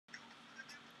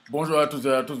Bonjour à toutes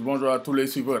et à tous, bonjour à tous les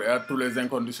suiveurs et à tous les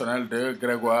inconditionnels de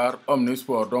Grégoire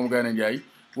Omnisports doomu Gaynde Njaay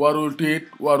warul tiit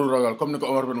warul ragal comme ni ko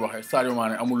Omar Ben waxee Sadio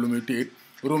Mané amul lu muy tiit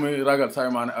Rumi ragal Sadio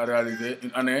Mané a réalisé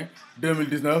une année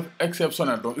 2019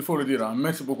 exceptionnelle, donc il faut le dire, hein.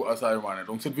 Merci beaucoup à Sadio Mané.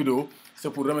 Donc cette vidéo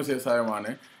c'est pour remercier Sadio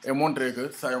Mané et montrer que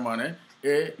Sadio Mané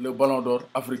est le Ballon d'or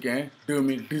africain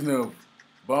 2019.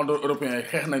 Ballon d'or européen yi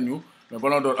xeex nañu mais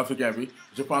Ballon d'or africain bi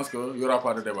je pense que y aura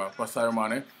pas de débat parce que Sadio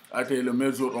Mané a été le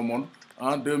meilleur joueur au monde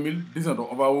en 2019. Donc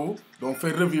on va vous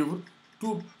faire revivre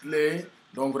toutes les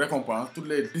récompenses, toutes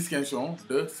les distinctions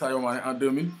de Sadio Mané en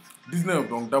 2019.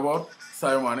 Donc d'abord,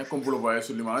 Sadio Mané, comme vous le voyez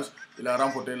sur l'image, il a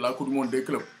remporté la Coupe du Monde des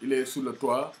clubs. Il est sur le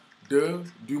toit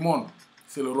du monde.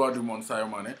 C'est le roi du monde, Sadio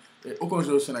Mané. Et aucun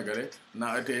joueur sénégalais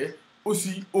n'a été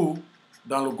aussi haut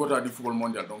dans le Gotha du football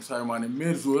mondial. Donc Sadio Mané,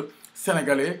 meilleur joueur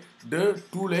sénégalais de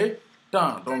tous les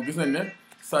temps. Donc gis nañ ne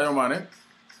Sadio Mané,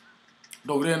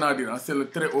 donc rien à dire, hein, c'est le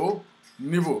très haut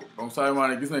niveau. Donc Sadio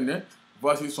Mané gis nañ ne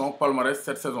voici son palmarès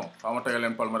cette saison. xaw ma tegal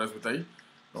leen palmarès bi tey.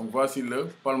 Donc voici le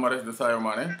palmarès de Sadio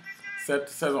Mané cette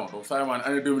saison. Donc Sadio Mané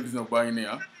année 2019 baa ngi nii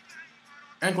ah.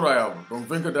 Incroyable. Donc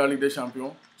vainqueur de la Ligue des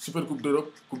Champions, Super Coupe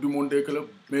d'Europe, Coupe du Monde des clubs,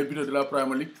 meilleur buteur de la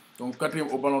Premier League, donc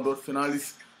 4e au Ballon d'Or,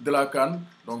 finaliste de la CAN.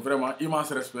 Donc vraiment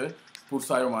immense respect pour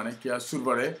Sadio Mané qui a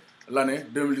survolé l'année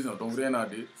 2019. Donc rien à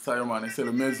dire, Sadio Mané c'est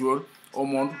le meilleur joueur au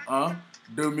monde en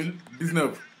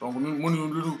 2019. Donc nous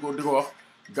mënuñu di ko wax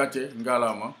gàcce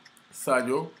ngalaama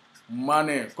Sadio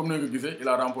Mané. Comme vous le il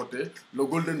a remporté le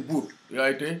Golden Boot. Il a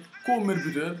été co-meilleur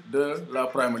buteur de la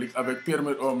Premier League avec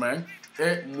Pierre-Emerick Aubameyang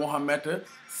et Mohamed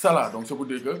Salah. Donc c'est pour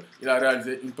dire qu'il a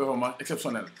réalisé une performance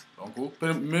exceptionnelle. Donc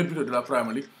meilleur buteur de la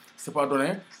Premier League, c'est pas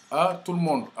donné à tout le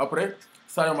monde. Après,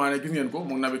 Sadio Mané,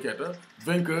 mon navigateur,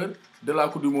 vainqueur de la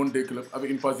Coupe du Monde des clubs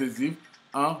avec une passe décisive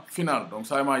en finale. Donc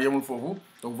Sadio Mané yemul foofu.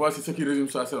 Donc voici ce qui résume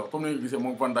sa saison. Comme vous le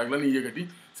mon Van Dijk la ñuy yëkkati,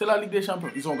 c'est la Ligue des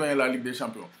Champions. Ils ont gagné la Ligue des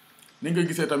Champions.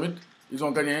 Ils ont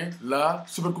gagné la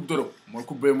Super Coupe d'Europe. Moi,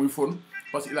 Coupe B,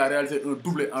 parce qu'il a réalisé un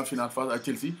doublé en finale face à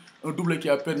Chelsea. Un doublé qui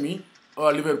a permis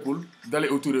à Liverpool d'aller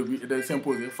au tir au but et de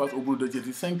s'imposer face au Blues de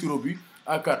Chelsea. 5 tirs au but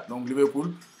à 4. Donc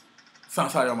Liverpool, sans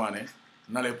Sadio Mané,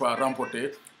 n'allait pas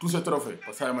remporter tous ces trophées.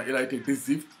 Parce que Sadio Mané, il a été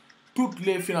décisif. Toutes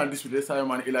les finales disputées, Sadio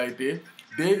Mané, il a été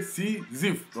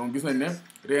décisif. Donc,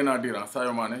 rien à dire.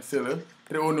 Sadio Mané, c'est le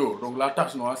très haut niveau. Donc la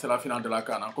tache noire, c'est la finale de la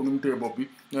CAN. Comme nous avons Bobby,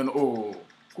 oh,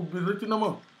 coupe de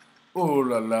oh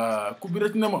là là, coupe de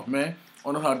mais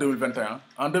on est en 2021.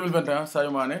 En 2021,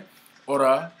 Sadio Mané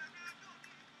aura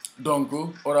 29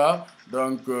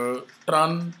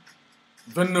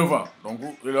 ans. Donc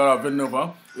il aura 29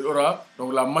 ans. Il aura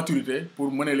donc la maturité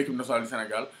pour mener l'équipe nationale du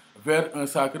Sénégal vers un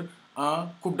sacre en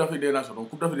Coupe d'Afrique des Nations. Donc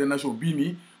Coupe d'Afrique des Nations,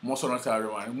 Bini, mon son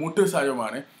Sadio Mané, mon Sadio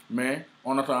Mané, mais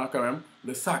on attend quand même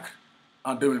le sacre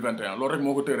en 2021. L'autre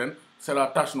c'est la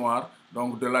tache noire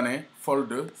donc de l'année folle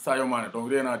de Sadio Mané. Donc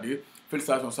rien à dire.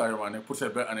 Félicitations Sadio Mané pour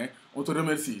cette belle année. On te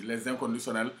remercie les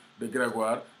inconditionnels de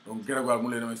Grégoire. Donc Grégoire, vous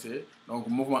les remerciez. Donc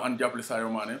mouvement Andiaple Sadio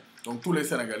Mané. Donc tous les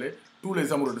Sénégalais, tous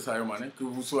les amoureux de Sadio Mané, que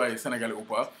vous soyez Sénégalais ou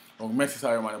pas. Donc merci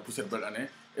Sadio Mané pour cette belle année.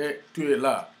 Et tu es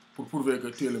là pour prouver que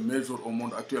tu es le meilleur joueur au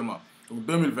monde actuellement. Donc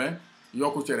 2020,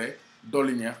 Yoko Tere,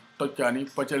 Dolinière, Tokani,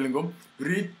 Pachalingom,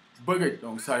 Reed, Bugget.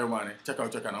 Donc Sadio Mané, Tchakao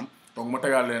Tchakanam. Donc je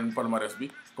vais vous palmarès.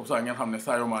 Comme ça, vous savez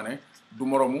Sadio Mané, du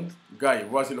Moromu, Gaï.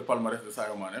 Voici le palmarès de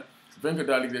Sadio Mané. Vainqueur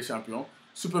de la Ligue des Champions,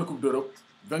 Super Coupe d'Europe,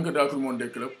 vainqueur de la Coupe du Monde des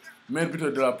clubs, meilleur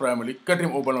buteur de la Premier League,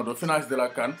 4e au Ballon d'Or, finaliste de la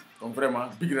CAN. Donc vraiment,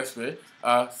 big respect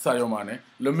à Sadio Mané,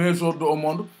 le meilleur joueur au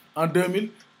monde en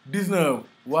 2019.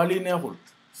 Wali Nerul,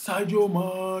 Sadio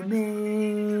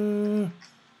Mané,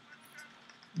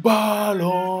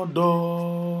 Ballon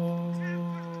d'Or.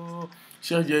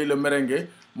 Cheikh Dieye le merengue,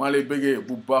 maa lay bëggee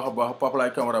bu baax a baax Papa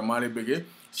Lay Camara maa lay bëggee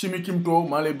Chimi Kimto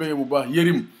maa lay bëggee bu baax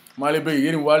Yérim maa lay bëggee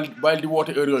Yérim waal di woote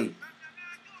heure yooyu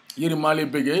Yérim maa lay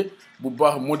bëggee bu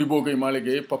baax Modibo Gueye maa lay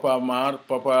bëggee Papa Mar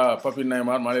Papi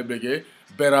Neymar maa lay bëggee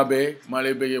Berabe maa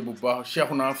lay bëggee bu baax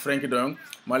Cheikhouna Franky Doyong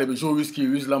maa lay bëggee Jo Whisky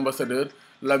Wiz l'ambassadeur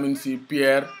Lamine Sy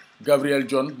Pierre Gabriel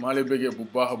John maa lay bëggee bu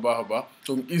baax a baax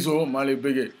donc Iso maa lay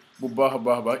bëggee bu baax a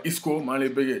baax Isco maa lay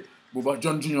bëggee bu baax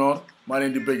John Junior maa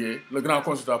leen di bëggee le grand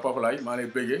consultant Papa Lay maa lay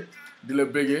bëggee di la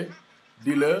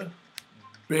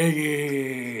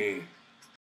bëggee